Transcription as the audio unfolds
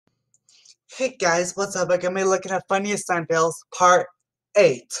Hey guys, what's up? We're gonna be looking at Funniest Sign Fails Part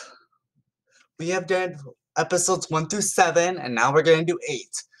 8. We have done episodes 1 through 7, and now we're gonna do 8.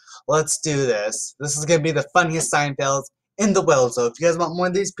 Let's do this. This is gonna be the funniest sign fails in the world. So if you guys want more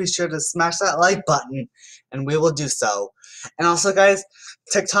of these, be sure to smash that like button, and we will do so. And also, guys,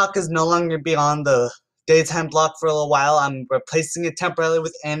 TikTok is no longer be on the daytime block for a little while. I'm replacing it temporarily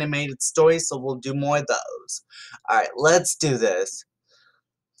with animated stories, so we'll do more of those. Alright, let's do this.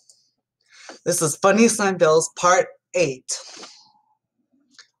 This is Funniest Sign Fails Part 8.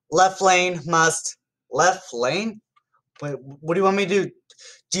 Left lane must... Left lane? Wait, what do you want me to do?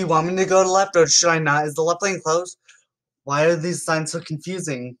 Do you want me to go to left or should I not? Is the left lane closed? Why are these signs so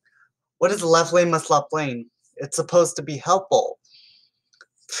confusing? What is left lane must left lane? It's supposed to be helpful.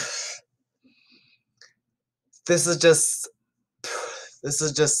 This is just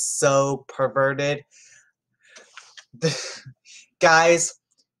so perverted. Guys,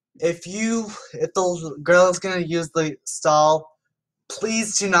 if the girl is gonna use the stall,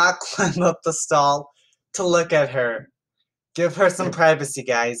 please do not climb up the stall to look at her. Give her some privacy,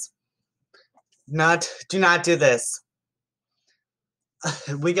 guys. Do not do this.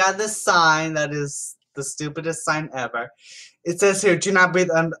 We got this sign that is the stupidest sign ever. It says here, do not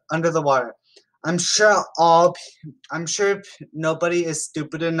breathe under the water. I'm sure nobody is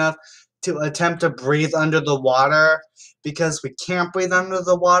stupid enough to attempt to breathe under the water because we can't breathe under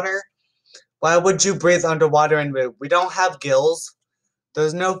the water. Why would you breathe underwater and we don't have gills?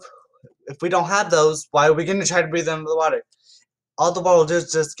 If we don't have those, why are we going to try to breathe under the water? All the water will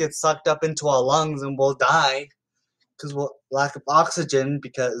just get sucked up into our lungs and we'll die because we'll lack of oxygen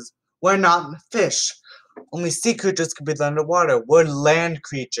because we're not fish. Only sea creatures can breathe underwater. We're land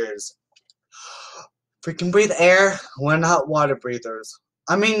creatures. If we can breathe air, we're not water breathers.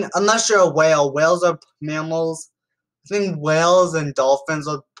 I mean, unless you're a whale. Whales are mammals. I think whales and dolphins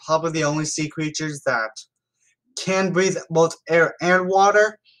are probably the only sea creatures that can breathe both air and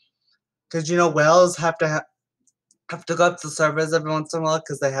water. Because, you know, whales have to go up to the surface every once in a while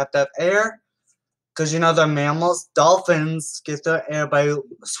because they have to have air. Because, you know, they're mammals. Dolphins get their air by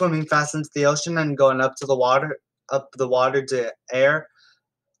swimming fast into the ocean and going up the water to air.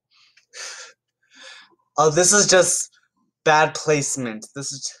 Oh, this is just bad placement.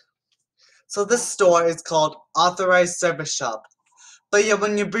 So this store is called Authorized Service Shop. But yeah,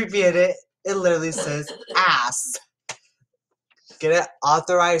 when you abbreviate it, it literally says ass. Get it?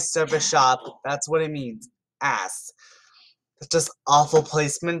 Authorized Service Shop. That's what it means. Ass. It's just awful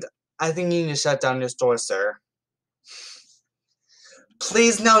placement. I think you need to shut down your store, sir.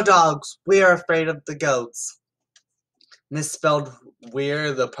 Please no dogs. We are afraid of the goats. Misspelled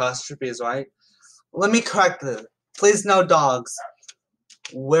we're, the apostrophe is right. Let me correct this. Please no dogs.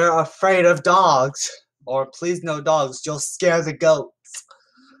 We're afraid of dogs. Or please no dogs. You'll scare the goats.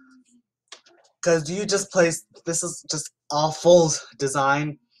 Because you just placed... This is just awful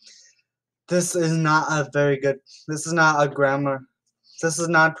design. This is not a very good... This is not a grammar. This is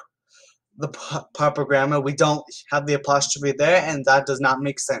not the proper grammar. We don't have the apostrophe there, and that does not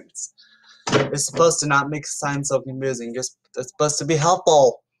make sense. It's supposed to not make signs so confusing. It's supposed to be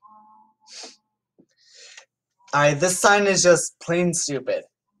helpful. Alright, this sign is just plain stupid.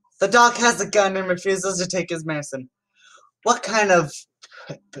 The dog has a gun and refuses to take his medicine. What kind of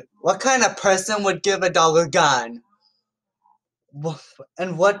person would give a dog a gun?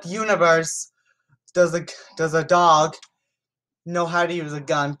 In what universe does a dog know how to use a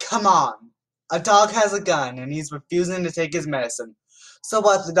gun? Come on. A dog has a gun and he's refusing to take his medicine. So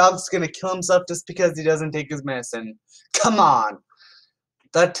what, the dog's gonna kill himself just because he doesn't take his medicine? Come on.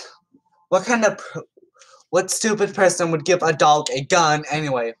 What stupid person would give a dog a gun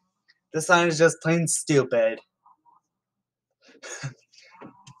anyway? This sign is just plain stupid.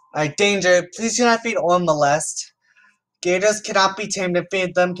 Alright, danger. Please do not feed or molest. Gators cannot be tamed and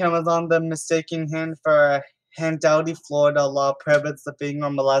feed them. Cameras on the mistaking hand for Handouty, Florida law prohibits the feeding or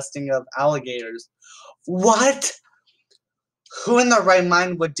molesting of alligators. What? Who in their right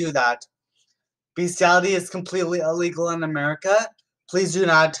mind would do that? Bestiality is completely illegal in America. Please do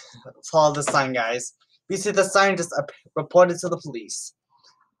not follow the sign, guys. You see, the sign just reported to the police.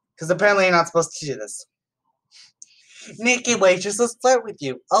 Because apparently you're not supposed to do this. Naked waitresses flirt with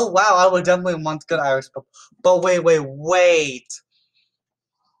you. Oh wow, I would definitely want good Irish people. But wait.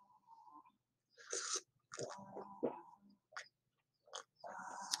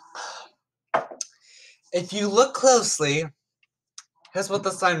 If you look closely, here's what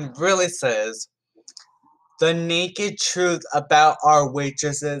the sign really says. The naked truth about our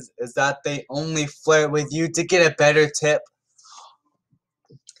waitresses is that they only flirt with you to get a better tip.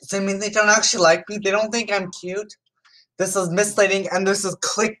 So I mean, they don't actually like me. They don't think I'm cute. This is misleading and this is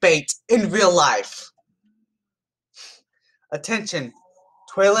clickbait in real life. Attention,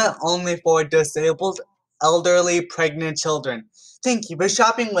 toilet only for disabled, elderly, pregnant children. Thank you for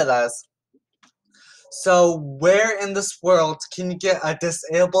shopping with us. So where in this world can you get a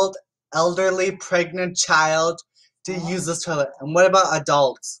disabled, elderly, pregnant child to use this toilet? And what about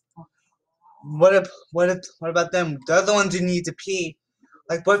adults? What about them? They're the ones who need to pee.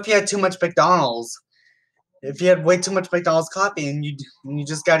 Like, what if you had too much McDonald's? If you had way too much McDonald's coffee and you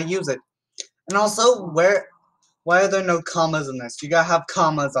just gotta use it. And also, why are there no commas in this? You gotta have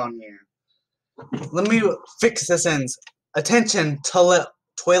commas on here. Let me fix this in. Attention, toilet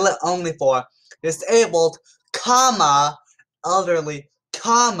only for disabled, comma, elderly,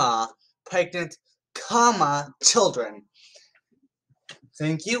 comma, pregnant, comma, children.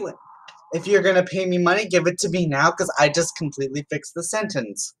 Thank you. If you're gonna pay me money, give it to me now, because I just completely fixed the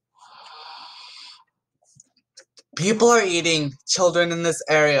sentence. People are eating children in this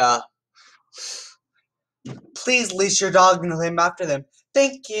area. Please leash your dog and claim after them.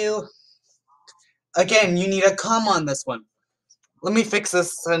 Thank you. Again, you need a comma on this one. Let me fix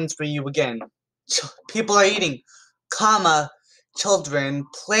this sentence for you again. People are eating, comma, children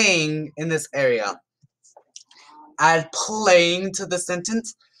playing in this area. Add playing to the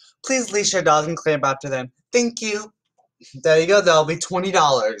sentence. Please leash your dog and claim after them. Thank you. There you go. That'll be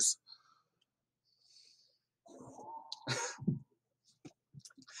 $20.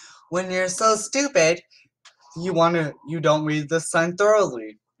 When you're so stupid, you don't read the sign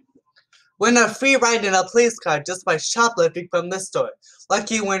thoroughly. Win a free ride in a police car just by shoplifting from this store.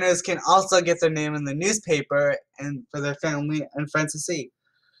 Lucky winners can also get their name in the newspaper and for their family and friends to see.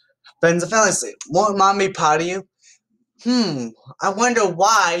 Friends and family see. Won't mom be proud of you? I wonder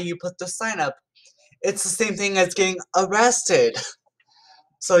why you put the sign up. It's the same thing as getting arrested.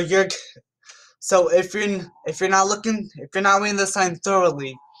 So if you're not reading the sign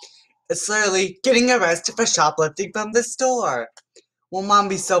thoroughly, it's literally getting arrested for shoplifting from the store. Will mom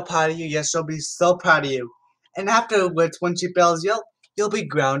be so proud of you? Yes, she'll be so proud of you. And afterwards, when she bails you, you'll be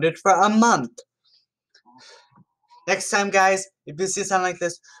grounded for a month. Next time, guys, if you see something like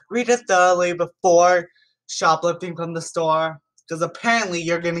this, read it thoroughly before shoplifting from the store, because apparently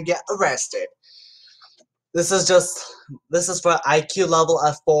you're gonna get arrested. This is for IQ level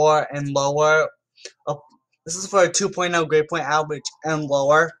of 4 and lower. This is for a 2.0 grade point average and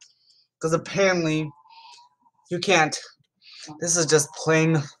lower, because apparently you can't. This is just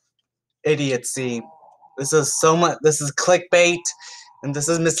plain idiocy. This is clickbait, and this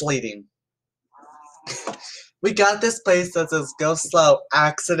is misleading. We got this place that says go slow,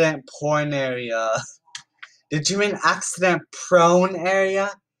 accident porn area. Did you mean accident prone area?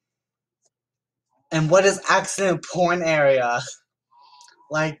 And what is accident porn area?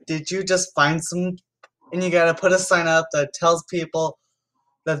 Like, did you just find some, and you gotta put a sign up that tells people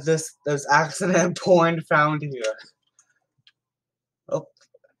that there's accident porn found here? Oh.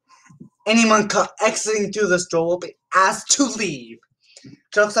 Anyone caught exiting through the store will be asked to leave.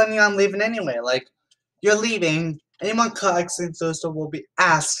 Joke's on you, I'm leaving anyway. Like, you're leaving. Anyone caught exiting through the store will be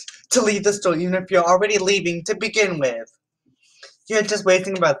asked to leave the store, even if you're already leaving to begin with. You're just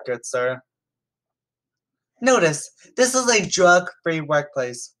wasting breath, good sir. Notice, this is a drug-free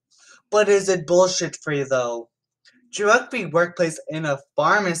workplace. But is it bullshit-free, though? Drug-free workplace in a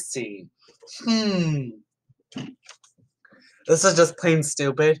pharmacy. This is just plain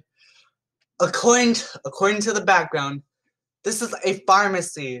stupid. According to the background, this is a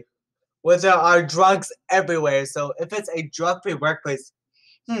pharmacy where there are drugs everywhere. So if it's a drug-free workplace,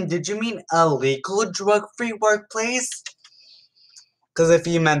 did you mean a legal drug-free workplace? Because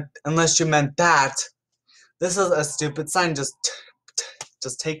unless you meant that, this is a stupid sign. Just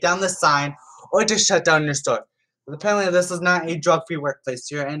take down the sign or just shut down your store. But apparently this is not a drug-free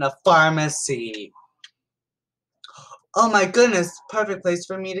workplace. You're in a pharmacy. Oh my goodness, perfect place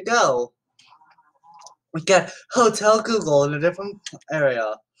for me to go. We got Hotel Google in a different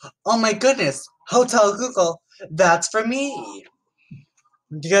area. Oh my goodness, Hotel Google, that's for me.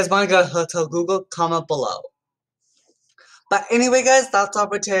 Do you guys want to go to Hotel Google? Comment below. But anyway, guys, that's all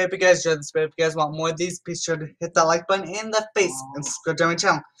for today. If you guys enjoyed this video, if you guys want more of these, be sure to hit that like button in the face and subscribe to my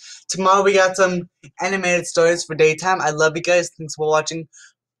channel. Tomorrow we got some animated stories for daytime. I love you guys. Thanks for watching.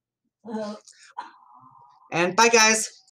 And bye, guys.